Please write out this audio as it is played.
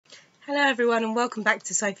Hello everyone and welcome back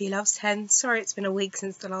to Sophie Loves 10. Sorry it's been a week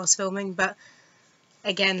since the last filming, but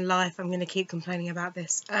again, life, I'm going to keep complaining about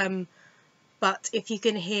this. But if you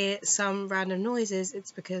can hear some random noises,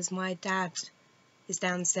 it's because my dad is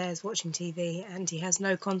downstairs watching TV and he has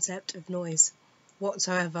no concept of noise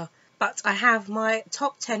whatsoever. But I have my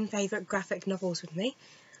top 10 favourite graphic novels with me.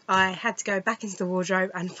 I had to go back into the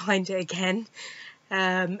wardrobe and find it again,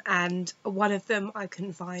 and one of them I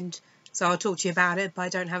couldn't find. So I'll talk to you about it, but I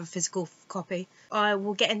don't have a physical copy. I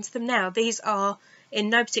will get into them now. These are in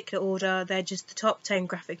no particular order. They're just the top 10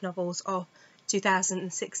 graphic novels of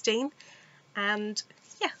 2016. And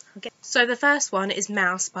yeah, so the first one is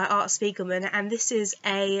Mouse by Art Spiegelman, and this is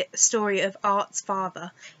a story of Art's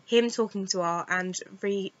father, him talking to Art and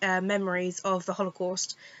memories of the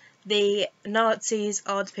Holocaust. The Nazis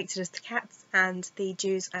are depicted as the cats and the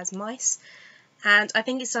Jews as mice, and I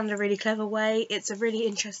think it's done in a really clever way. It's a really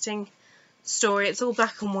interesting story. It's all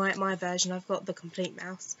black and white, my version. I've got the complete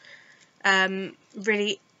Mouse.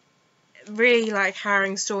 Really like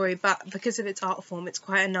harrowing story, but because of its art form, it's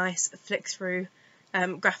quite a nice flick through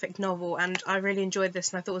graphic novel, and I really enjoyed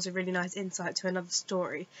this, and I thought it was a really nice insight to another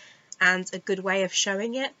story and a good way of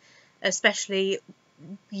showing it, especially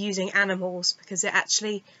using animals, because it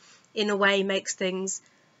actually in a way makes things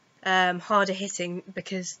harder hitting,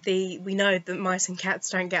 because we know that mice and cats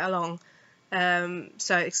don't get along.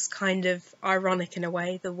 So it's kind of ironic in a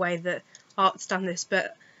way, the way that Art's done this,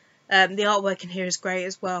 but the artwork in here is great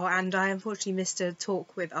as well, and I unfortunately missed a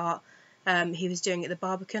talk with Art. He was doing it at the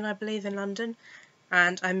Barbican, I believe, in London,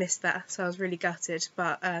 and I missed that, so I was really gutted,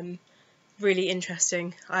 but really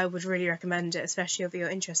interesting. I would really recommend it, especially if you're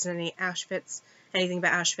interested in anything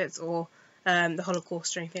about Auschwitz or the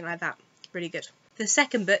Holocaust or anything like that. Really good. The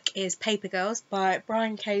second book is Paper Girls by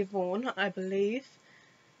Brian K. Vaughan, I believe.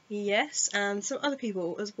 Yes, and some other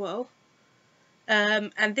people as well.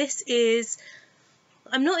 And this is,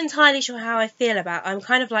 I'm not entirely sure how I feel about it. I'm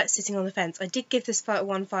kind of like sitting on the fence. I did give this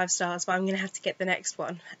one 5 stars, but I'm going to have to get the next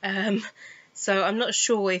one. So I'm not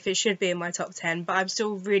sure if it should be in my top 10, but I'm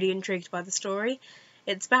still really intrigued by the story.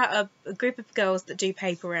 It's about a group of girls that do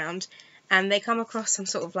paper round, and they come across some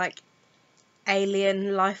sort of like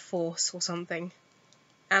alien life force or something.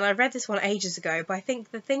 And I read this one ages ago, but I think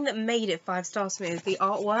the thing that made it 5 stars for me is the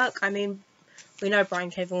artwork. I mean, we know Brian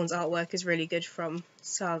K. Vaughan's artwork is really good from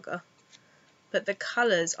Saga, but the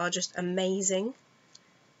colours are just amazing.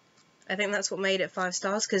 I think that's what made it 5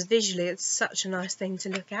 stars, because visually it's such a nice thing to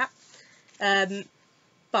look at.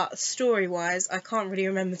 But story-wise, I can't really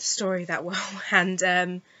remember the story that well,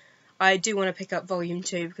 and I do want to pick up Volume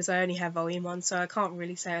 2, because I only have Volume 1, so I can't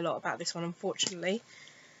really say a lot about this one, unfortunately.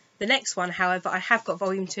 The next one, however, I have got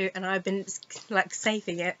Volume 2, and I've been like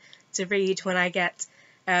saving it to read when I get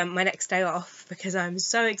my next day off, because I'm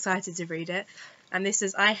so excited to read it. And this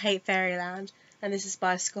is I Hate Fairyland, and this is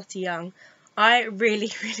by Scotty Young. I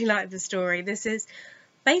really like the story. This is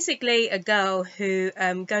basically a girl who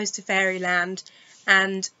goes to Fairyland,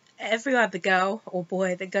 and every other girl or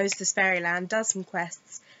boy that goes to Fairyland does some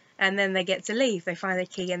quests, and then they get to leave. They find the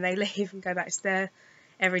key and they leave and go back to their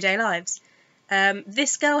everyday lives.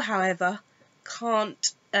 This girl, however,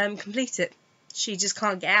 can't complete it. She just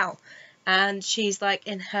can't get out, and she's like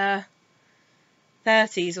in her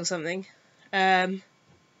 30s or something,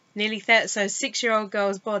 nearly 30, so 6-year-old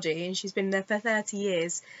girl's body, and she's been there for 30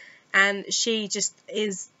 years, and she just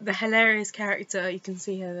is the hilarious character. You can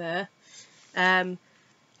see her there,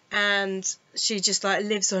 and she just like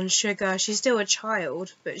lives on sugar. She's still a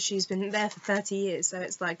child, but she's been there for 30 years, so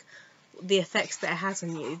it's like the effects that it has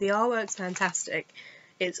on you. The artwork's fantastic.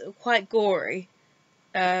 It's quite gory,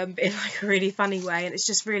 in like a really funny way, and it's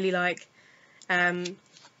just really like there's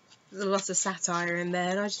a lot of satire in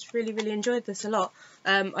there, and I just really enjoyed this a lot.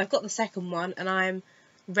 I've got the second one, and I'm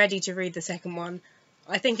ready to read the second one.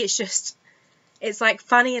 I think it's like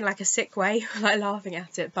funny in like a sick way, like laughing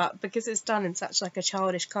at it, but because it's done in such like a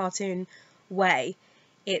childish cartoon way,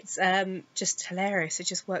 it's just hilarious. It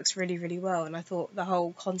just works really well, and I thought the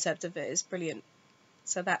whole concept of it is brilliant.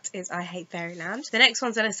 So that is I Hate Fairyland. The next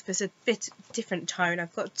one's a bit different tone.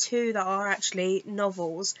 I've got 2 that are actually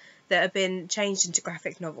novels that have been changed into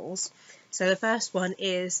graphic novels. So the first one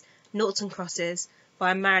is Noughts and Crosses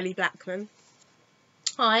by Marilee Blackman.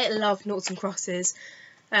 I love Noughts and Crosses.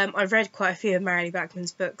 I've read quite a few of Marilee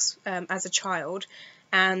Blackman's books as a child,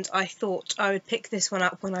 and I thought I would pick this one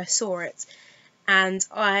up when I saw it. And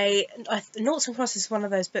Noughts and Crosses is one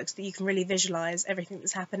of those books that you can really visualise everything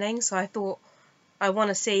that's happening, so I thought I want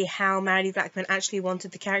to see how Marilee Blackman actually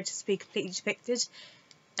wanted the characters to be completely depicted,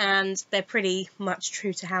 and they're pretty much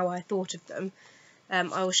true to how I thought of them.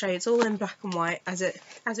 I will show you, it's all in black and white, as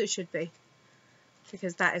it should be.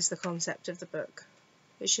 because that is the concept of the book.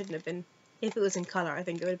 It shouldn't have been. If it was in colour, I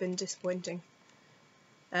think it would have been disappointing.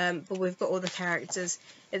 But we've got all the characters.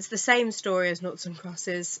 It's the same story as Noughts and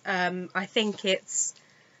Crosses. I think it's,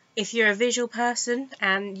 if you're a visual person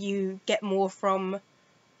and you get more from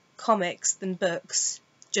comics than books,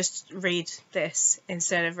 just read this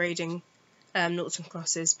instead of reading Noughts and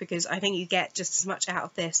Crosses, because I think you get just as much out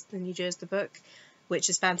of this than you do as the book, which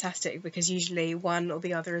is fantastic, because usually one or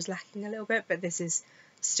the other is lacking a little bit, but this is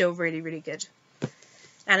still really, really good.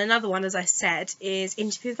 And another one, as I said, is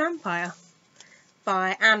Interview with the Vampire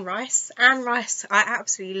by Anne Rice. Anne Rice, I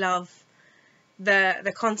absolutely love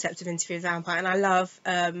the concept of Interview with the Vampire, and I love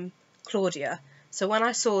Claudia. So when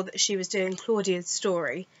I saw that she was doing Claudia's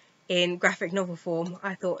story in graphic novel form,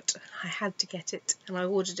 I thought I had to get it, and I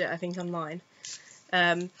ordered it, I think, online.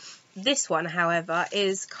 This one, however,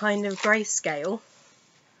 is kind of grayscale.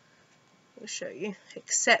 I'll show you,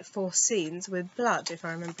 except for scenes with blood, if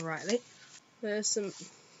I remember rightly. There's some,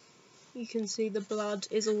 you can see the blood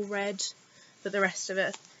is all red, but the rest of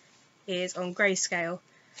it is on grayscale.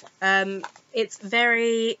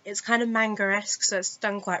 It's kind of manga-esque, so it's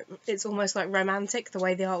done quite, it's almost like romantic the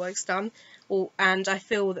way the artwork's done, and I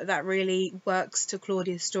feel that really works to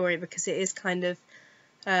Claudia's story, because it is kind of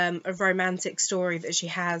a romantic story that she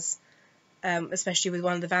has, especially with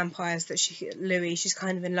one of the vampires that Louis, she's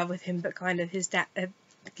kind of in love with him, but kind of his dad,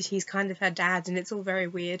 he's kind of her dad, and it's all very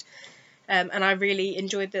weird. And I really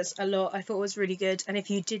enjoyed this a lot. I thought it was really good, and if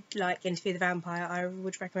you did like Interview the Vampire, I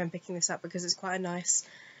would recommend picking this up, because it's quite a nice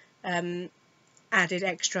added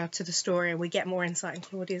extra to the story, and we get more insight in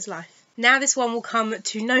Claudia's life. Now this one will come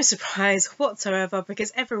to no surprise whatsoever,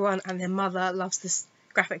 because everyone and their mother loves this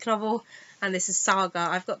graphic novel, and this is Saga.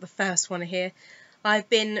 I've got the first one here. I've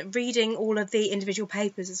been reading all of the individual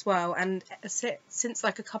papers as well, and since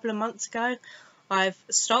like a couple of months ago I've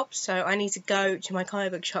stopped, so I need to go to my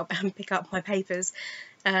comic book shop and pick up my papers,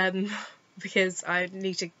 because I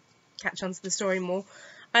need to catch on to the story more.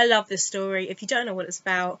 I love this story. If you don't know what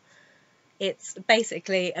it's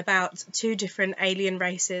basically about two different alien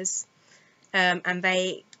races, and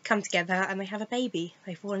they come together and they have a baby.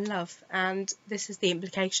 They fall in love, and this is the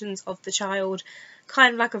implications of the child,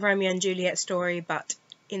 kind of like a Romeo and Juliet story, but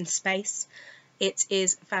in space. It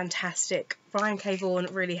is fantastic. Brian K. Vaughan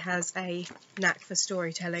really has a knack for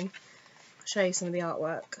storytelling. I'll show you some of the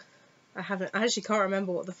artwork. I actually can't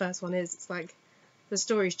remember what the first one is. It's like the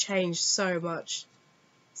story's changed so much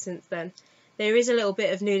since then. There is a little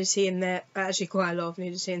bit of nudity in there, actually quite a lot of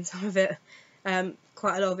nudity in some of it.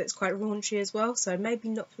 Quite a lot of it's quite raunchy as well, so maybe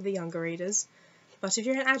not for the younger readers. But if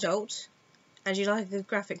you're an adult and you like a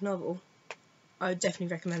graphic novel, I would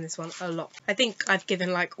definitely recommend this one a lot. I think I've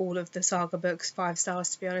given like all of the Saga books 5 stars,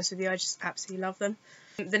 to be honest with you. I just absolutely love them.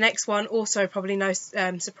 The next one, also probably no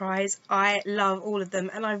surprise, I love all of them,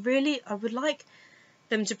 and I would like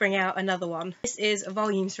them to bring out another one. This is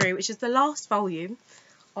volume 3, which is the last volume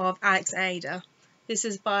of Alex and Ada. This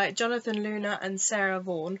is by Jonathan Luna and Sarah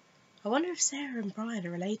Vaughan. I wonder if Sarah and Brian are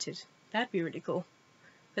related. That'd be really cool.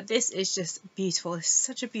 But this is just beautiful. It's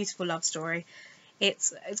such a beautiful love story.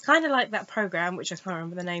 It's kind of like that program, which I can't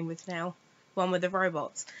remember the name with now, one with the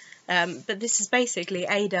robots. But this is basically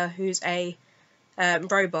Ada, who's a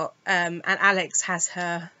robot, and Alex has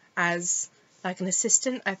her as like an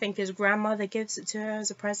assistant. I think his grandmother gives it to her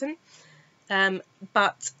as a present.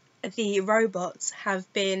 But the robots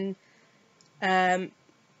have been,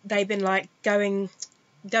 they've been like going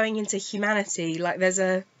into humanity. Like there's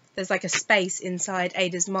like a space inside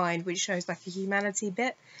Ada's mind which shows like a humanity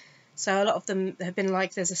bit. So a lot of them have been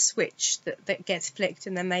like, there's a switch that gets flicked,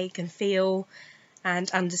 and then they can feel and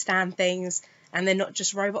understand things, and they're not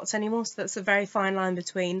just robots anymore. So that's a very fine line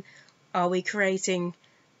between, are we creating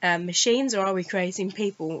machines, or are we creating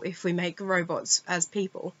people if we make robots as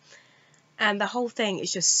people? And the whole thing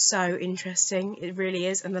is just so interesting. It really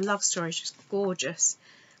is. And the love story is just gorgeous.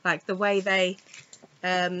 Like the way they,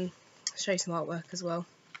 I'll show you some artwork as well.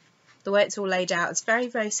 The way it's all laid out, it's very,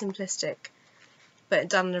 very simplistic, but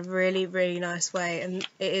done in a really, really nice way, and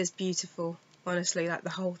it is beautiful, honestly. Like the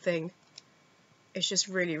whole thing, it's just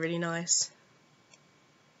really, really nice.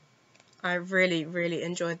 I really, really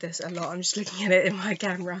enjoyed this a lot. I'm just looking at it in my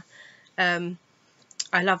camera.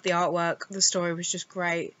 I love the artwork. The story was just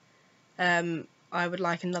great. I would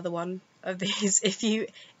like another one of these. If you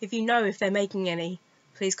know if they're making any,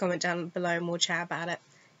 please comment down below and we'll chat about it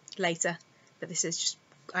later. But this is just,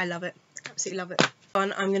 I love it. Absolutely love it.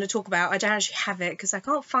 One I'm going to talk about, I don't actually have it because I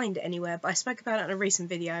can't find it anywhere, but I spoke about it in a recent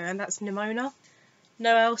video, and that's Nimona.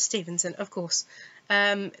 Noelle Stevenson, of course.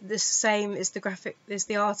 The same is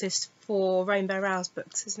the artist for Rainbow Rowell's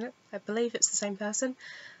books, isn't it? I believe it's the same person.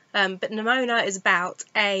 But Nimona is about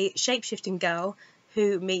a shape-shifting girl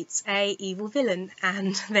who meets a evil villain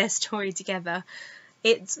and their story together.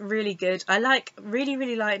 It's really good. I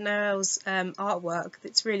really like Noelle's artwork.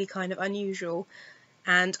 It's really kind of unusual,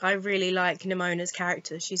 and I really like Nimona's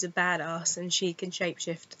character. She's a badass and she can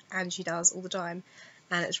shapeshift, and she does all the time,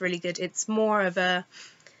 and it's really good. It's more of a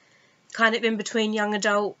kind of in between young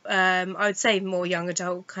adult, I would say more young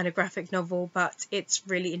adult kind of graphic novel, but it's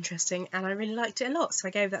really interesting and I really liked it a lot, so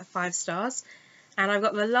I gave that 5 stars. And I've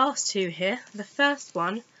got the last 2 here. The first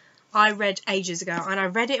one I read ages ago, and I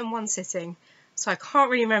read it in one sitting, so I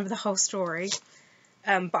can't really remember the whole story,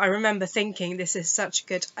 but I remember thinking this is such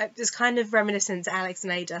good, it's kind of reminiscent to Alex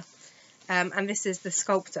and Ada, and this is The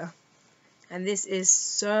Sculptor, and this is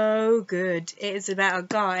so good. It is about a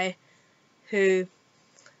guy who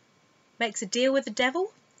makes a deal with the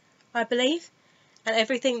devil, I believe, and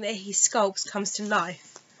everything that he sculpts comes to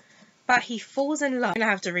life. But he falls in love. I'm going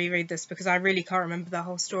to have to reread this because I really can't remember the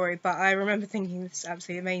whole story, but I remember thinking this is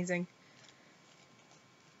absolutely amazing.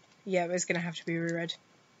 Yeah, it's going to have to be reread.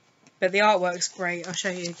 But the artwork's great, I'll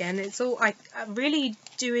show you again. It's all, I really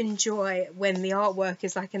do enjoy when the artwork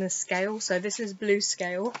is like in a scale. So this is blue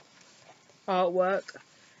scale artwork.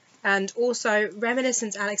 And also,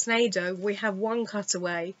 reminiscent to Alex and Ada, we have one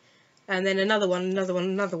cutaway, and then another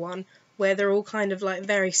one, where they're all kind of like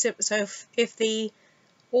very simple. So if the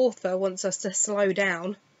author wants us to slow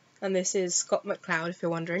down, and this is Scott McCloud if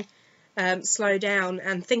you're wondering, slow down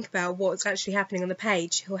and think about what's actually happening on the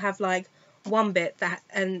page, he'll have like one bit that,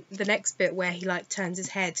 and the next bit where he like turns his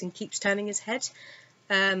head and keeps turning his head,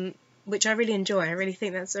 which I really enjoy. I really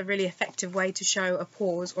think that's a really effective way to show a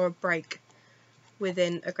pause or a break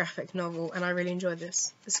within a graphic novel, and I really enjoyed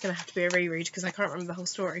this. This is going to have to be a reread because I can't remember the whole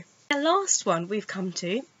story. The last one we've come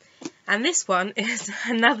to, and this one is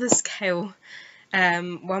another scale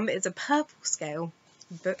one, but it's a purple scale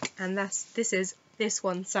book, and this is This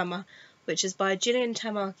One Summer, which is by Gillian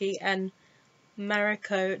Tamaki and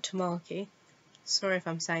Mariko Tamaki. Sorry if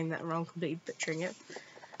I'm saying that wrong, completely butchering it.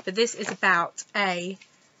 But this is about a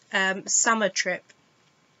summer trip,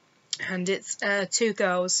 and it's 2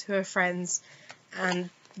 girls who are friends and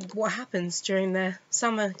what happens during their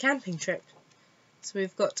summer camping trip. So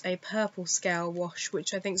we've got a purple scale wash,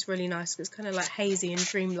 which I think is really nice because it's kind of like hazy and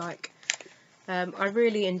dreamlike. I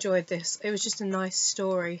really enjoyed this. It was just a nice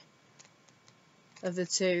story of the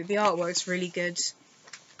 2. The artwork's really good.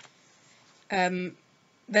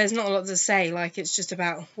 There's not a lot to say, like it's just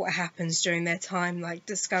about what happens during their time, like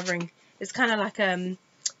discovering. It's kind of like a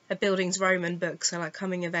Bildungsroman book, so like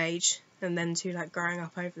coming of age, and then to like growing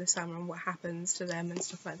up over the summer and what happens to them and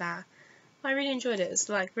stuff like that. I really enjoyed it. It's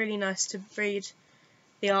like really nice to read.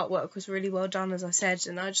 The artwork was really well done, as I said,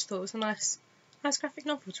 and I just thought it was a nice graphic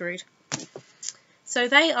novel to read. So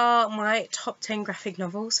they are my top 10 graphic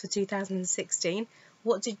novels for 2016.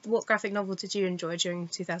 What graphic novel did you enjoy during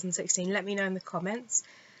 2016? Let me know in the comments,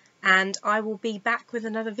 and I will be back with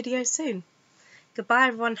another video soon. Goodbye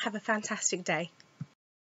everyone, have a fantastic day.